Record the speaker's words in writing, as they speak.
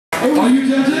Are you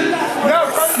judging?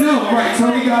 No, right.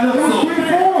 Tony got up. It was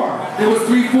 3-4. It was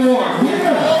 3-4.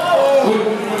 Yeah.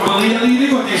 Maria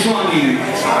leading or Deshaun leading?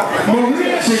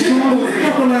 Maria, Deshaun was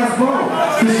the last ball.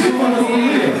 Deshaun was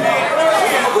leading.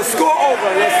 The score over.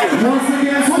 Let's see. Once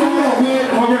again, score with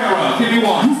Herrera. Give me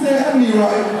one. You said Ebony,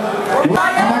 right? Am I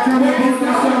counting your vote?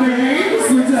 That's on their names?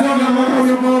 Switch it up. Am I counting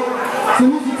your vote? So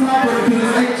who's the topper? Because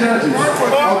it's 8 judges.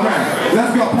 Okay.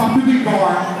 Let's go. Pop the beat,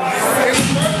 bar.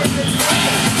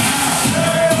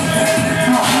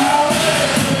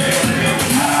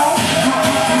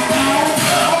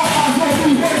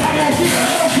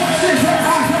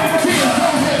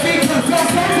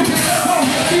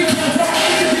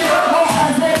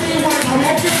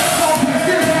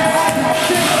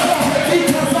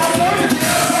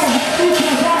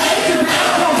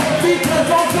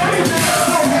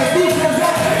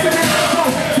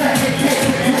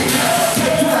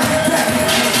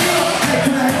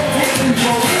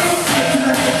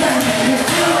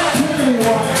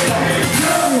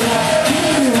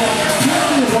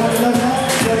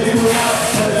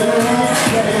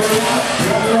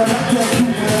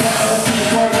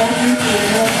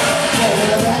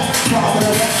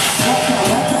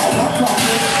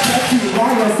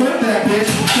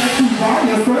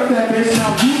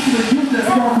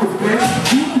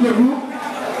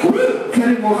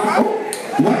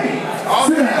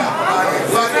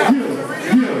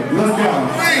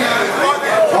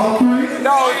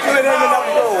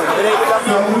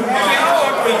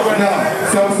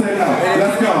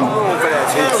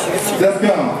 Let's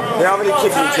go. They already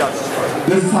kicked each other.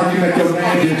 This is how you make your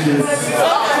man bitches.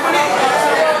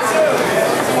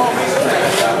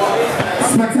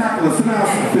 Spectacular. Sit down,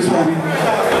 fish baby.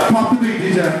 Pop the beat,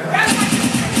 DJ.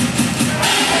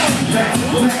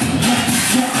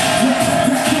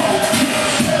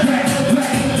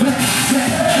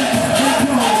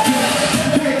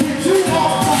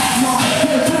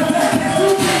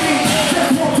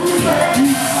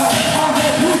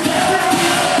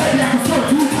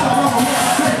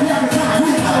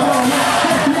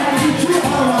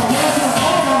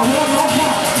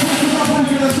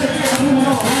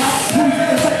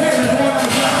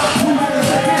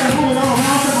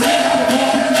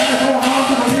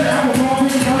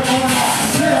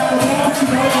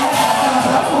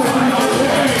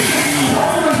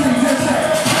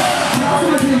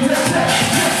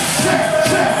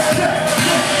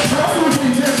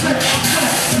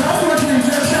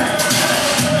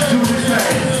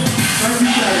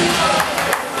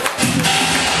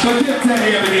 So give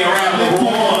Teddy Ebony a round of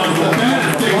applause. The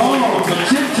best big one from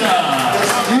Chip-Cha.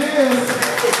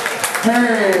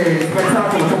 Hey,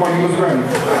 spectacular. Come on, you was ready.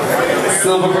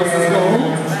 Silver versus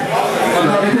gold.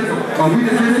 Oh, we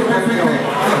just did it.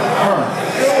 All right.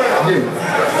 Yeah.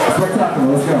 Spectacular.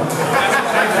 Let's go.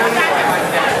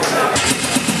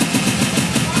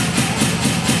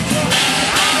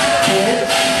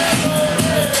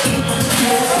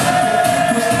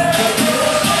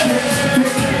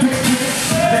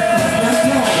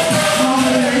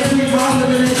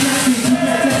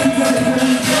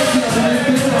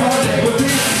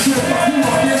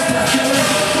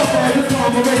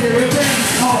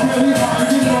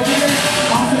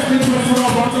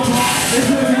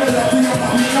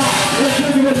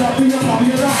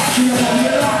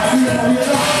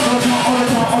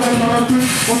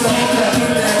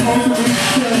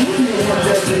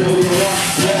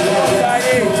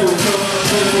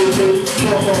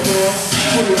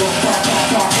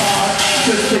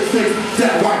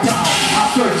 That white dog,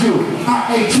 I search you, I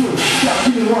ate you. Just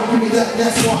give me one, give me that,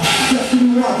 that's one. Just give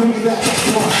me one, give me that, that's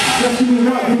one. Just give me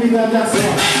one, give me that, that's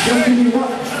one. Just give me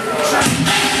one.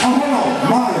 Oh, hold on,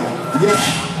 Maya. Yeah,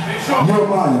 you're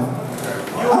Maya.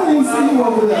 I didn't see you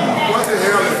over there. What the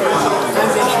hell is that?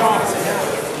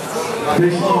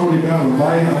 Bitch, you only got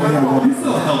Maya. You're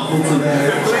so helpful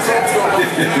today.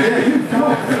 Yeah, you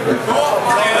come.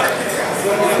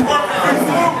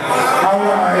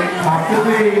 Alright, pop the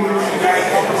beat.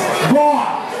 Boy!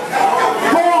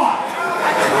 Boy!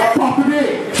 Pop the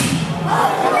beat.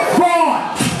 Boy!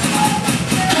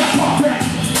 Pop that.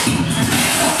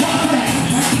 Pop that.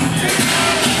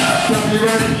 You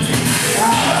ready?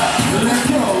 Let's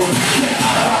go.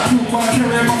 I got too much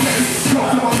hair in my face. Talk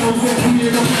to my nose and we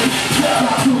in the place. I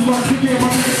got too much to get my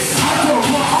face. I tell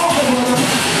my all over the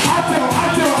place. I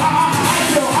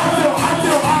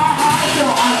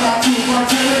got too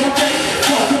much hair in my face.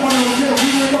 Talk to my nose and we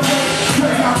in the place.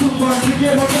 I got too much to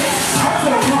get my face. I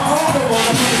tell my all over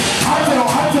the place. I tell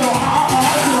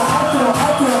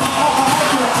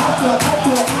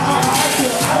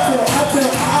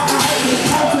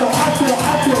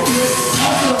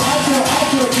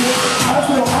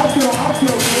I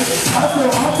feel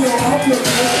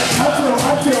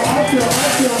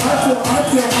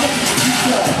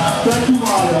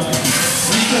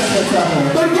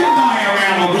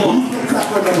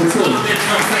for number 2.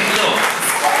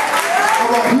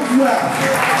 Alright, who's left?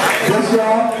 Yes,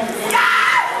 y'all.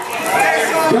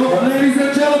 Yo, ladies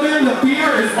and gentlemen, the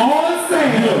beer is on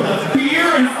sale. The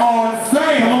beer is on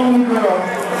sale. Come on, girl.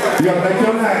 You gotta make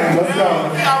your name. Let's go.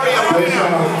 Let's go.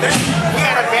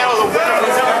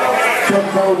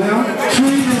 Go down.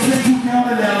 Tree, you said you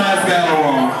counted that last battle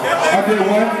wrong. I did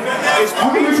what? I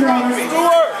can recount it.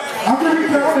 I can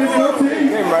recount it. It's your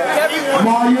team.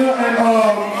 Maya and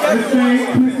Miss Thing,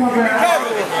 please come back.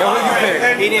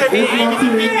 It's my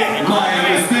team.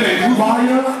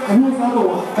 Maya, and who was the other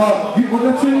one? What's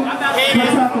that team?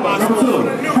 Spectacular, number 2.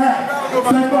 Hey,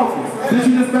 stay focused. Did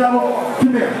you just battle?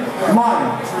 Come here. Maya.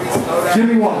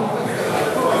 Jimmy 1.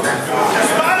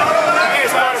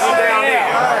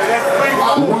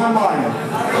 1 Maya.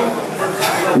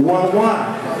 1-1.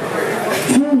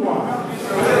 2-1.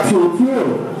 2-2.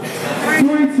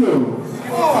 3-2.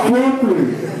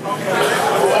 4-3.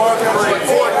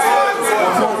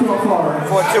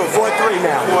 4-3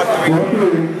 now.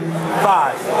 4-3.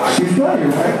 5. She's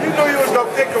playing, right? You knew you was going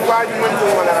to pick her while you went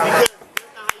through one of them.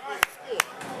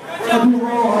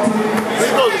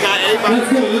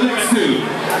 let's go to the next 2.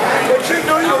 But you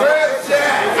knew you read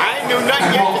that. I ain't knew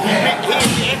nothing yet.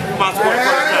 He ain't my score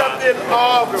first time.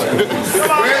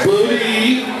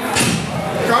 Booty.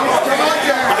 Come on,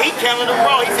 Jack. He counted them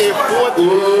wrong. He said 4-3.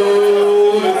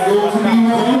 Ooh, it's going to be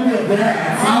wrong.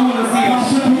 I want to see a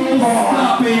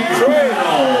show-stopping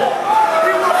criminal.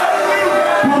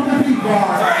 Pump the beat,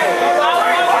 bar.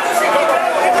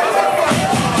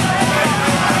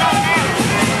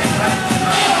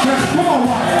 Come on,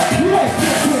 Wyatt. You ain't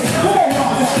shit quick. Come on,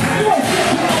 Wyatt. You ain't shit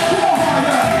quick. Come on,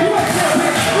 Wyatt. You ain't shit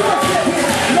quick. You ain't shit quick.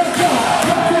 Let's go.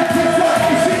 Let's get this up.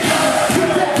 Oh, shit.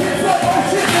 Let's get this up. Oh,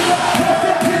 shit. Let's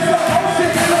get this up. Oh,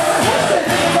 shit. Oh,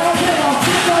 shit.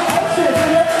 Oh,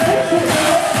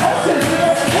 shit.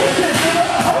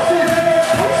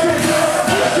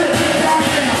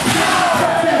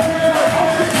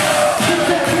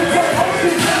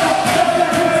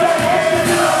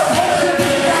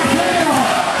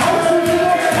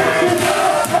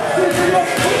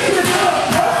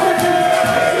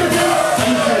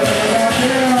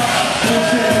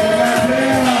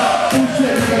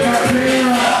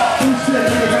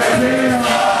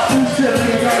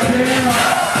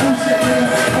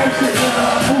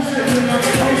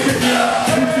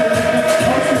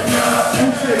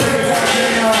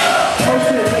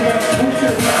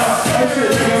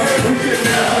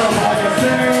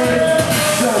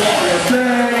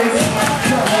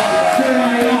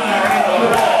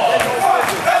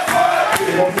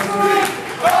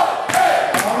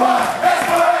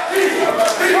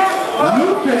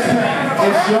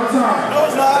 It's your time.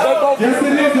 Yes,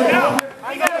 it is.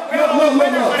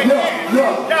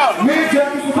 Look. Me and Jack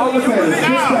is supposed to say this.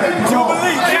 Just say, come on.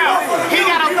 He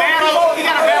got a battle.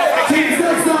 Team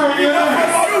 6, sorry, you're right.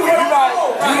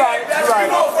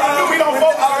 We don't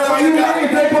focus on You right,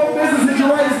 if they both businesses,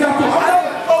 you're right, it's got to.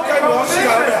 Okay, well,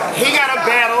 he got a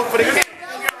battle for the cash.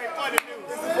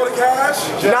 For the cash?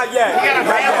 Not yet. He got a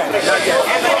battle. Not yet.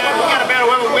 He got a battle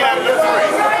whether we have to do.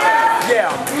 Yeah.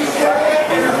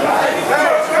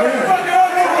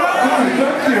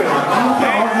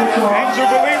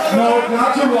 No,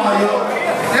 not your wild.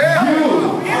 You.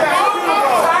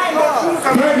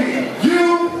 Baby, you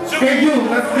and you.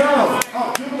 Let's go.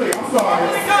 Oh, Jubilee, I'm sorry.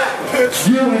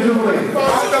 You and Jubilee. I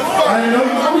didn't know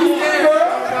you were girl.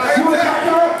 You want to back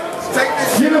up?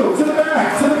 You, to the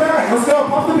back. Let's go.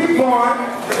 Pump the beat, boy.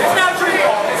 It's not true.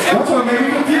 That's what made me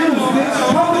confused, bitch.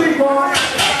 Pump the beat, boy.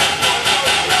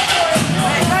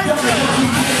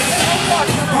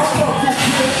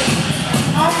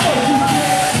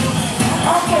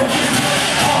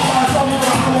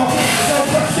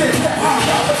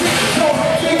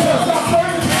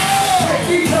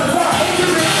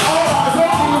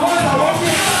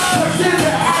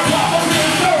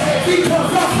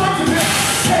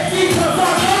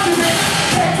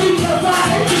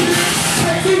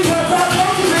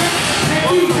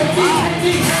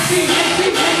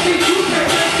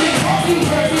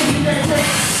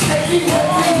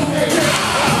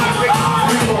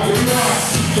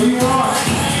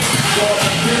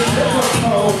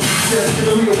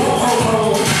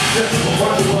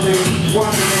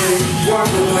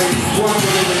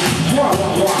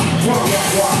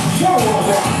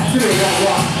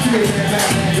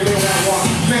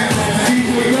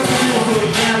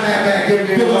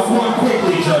 Give us one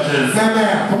quickly, judges.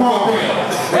 Come on.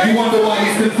 If you wonder why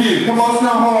he's confused. Come on, it's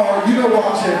not hard. You've been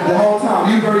watching the whole time.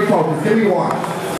 You're very focused. Give me one.